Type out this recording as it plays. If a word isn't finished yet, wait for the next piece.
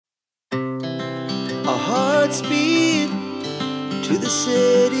Our hearts beat to the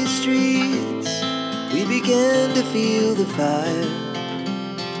city streets. We began to feel the fire.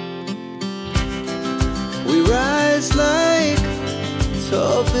 We rise like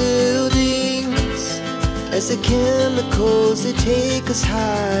tall buildings as the chemicals, they take us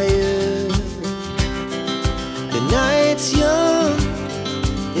higher. The night's young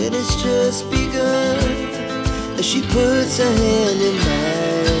and it's just begun as she puts her hand in mine.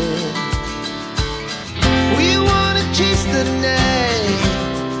 We wanna chase the night,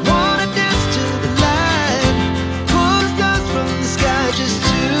 wanna dance to the light, pull the stars from the sky, just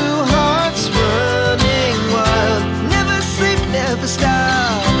two hearts running wild. Never sleep, never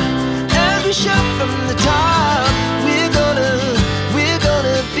stop, as we shout from the top. We're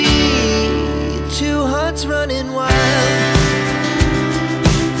gonna be two hearts running wild.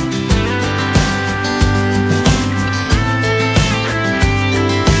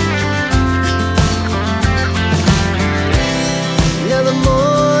 Now the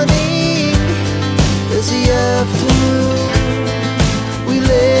morning is the afternoon. We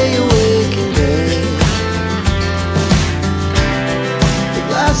lay awake in bed. It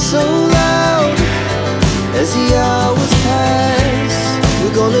laughs so loud as the hours pass.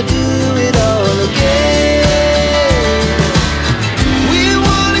 We're gonna do